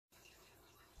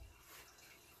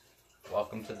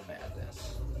welcome to the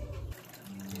madness.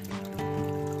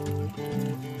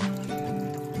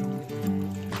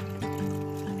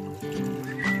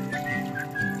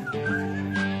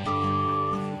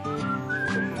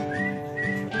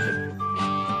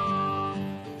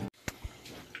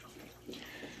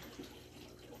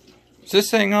 Is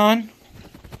this thing on?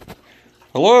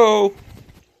 Hello?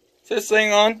 Is this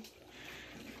thing on?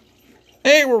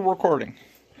 Hey, we're recording.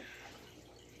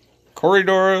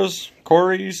 Corydoras,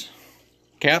 Corys,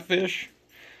 catfish,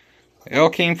 they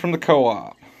all came from the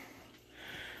co-op.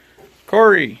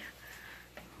 Cory,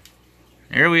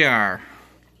 there we are.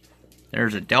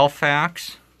 There's a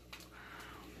Delphax.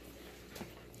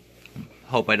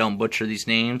 Hope I don't butcher these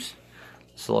names.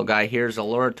 This little guy here is a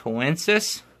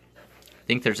Loratuensis. I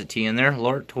think there's a T in there,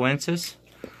 Loratuensis.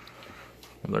 A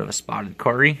little bit of a spotted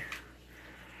Cory.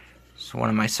 So one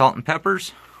of my salt and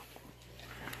peppers.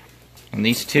 And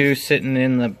these two sitting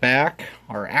in the back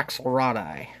are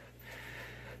axelrodi.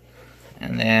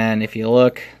 And then if you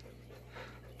look,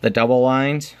 the double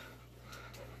lines,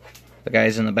 the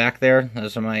guys in the back there,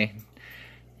 those are my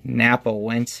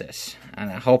Napowensis. And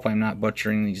I hope I'm not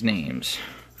butchering these names.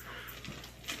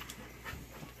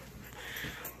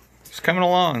 It's coming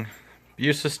along.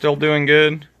 Buse is still doing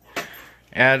good.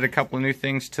 Added a couple of new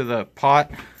things to the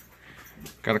pot.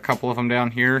 Got a couple of them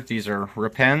down here. These are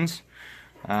repens.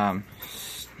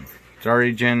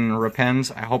 Darien repens.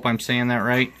 I hope I'm saying that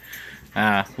right.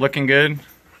 Looking good.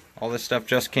 All this stuff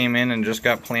just came in and just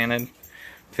got planted.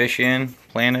 Fish in,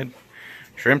 planted.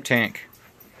 Shrimp tank.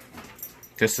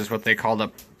 This is what they call the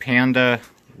panda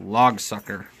log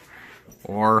sucker,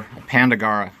 or a panda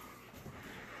garra.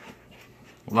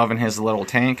 Loving his little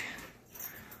tank.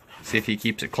 See if he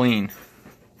keeps it clean.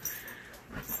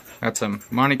 Got some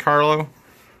Monte Carlo.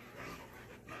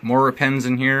 More repens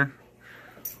in here.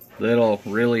 Little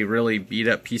really beat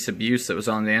up piece of Buse that was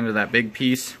on the end of that big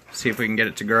piece. See if we can get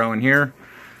it to grow in here.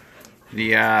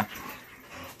 The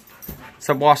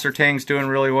subwasser tank's doing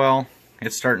really well.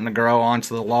 It's starting to grow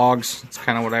onto the logs. It's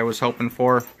kind of what I was hoping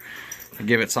for. To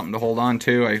give it something to hold on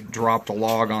to. I dropped a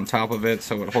log on top of it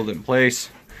so it would hold it in place.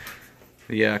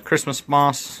 The Christmas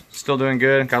moss still doing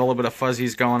good. Got a little bit of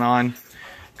fuzzies going on.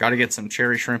 Got to get some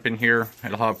cherry shrimp in here.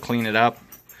 It'll help clean it up.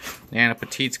 The Anna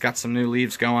Petite's got some new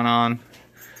leaves going on.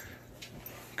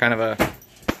 Kind of a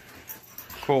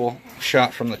cool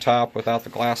shot from the top without the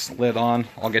glass lid on.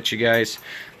 I'll get you guys,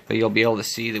 but you'll be able to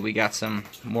see that we got some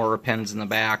more repens in the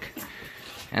back.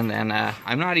 And then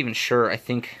I'm not even sure. I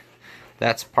think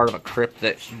that's part of a crypt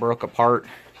that broke apart.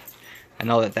 I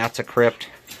know that that's a crypt.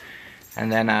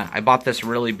 And then I bought this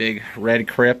really big red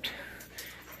crypt,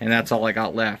 and that's all I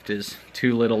got left is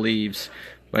 2 little leaves.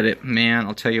 But it, man,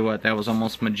 I'll tell you what, that was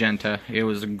almost magenta. It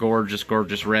was a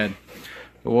gorgeous red.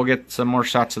 But we'll get some more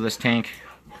shots of this tank.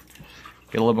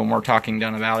 Get a little bit more talking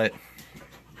done about it.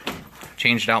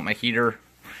 Changed out my heater.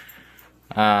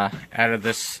 Added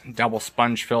this double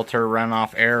sponge filter,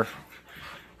 runoff air,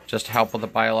 just to help with the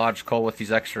biological with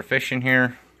these extra fish in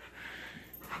here.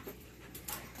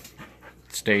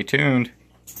 Stay tuned.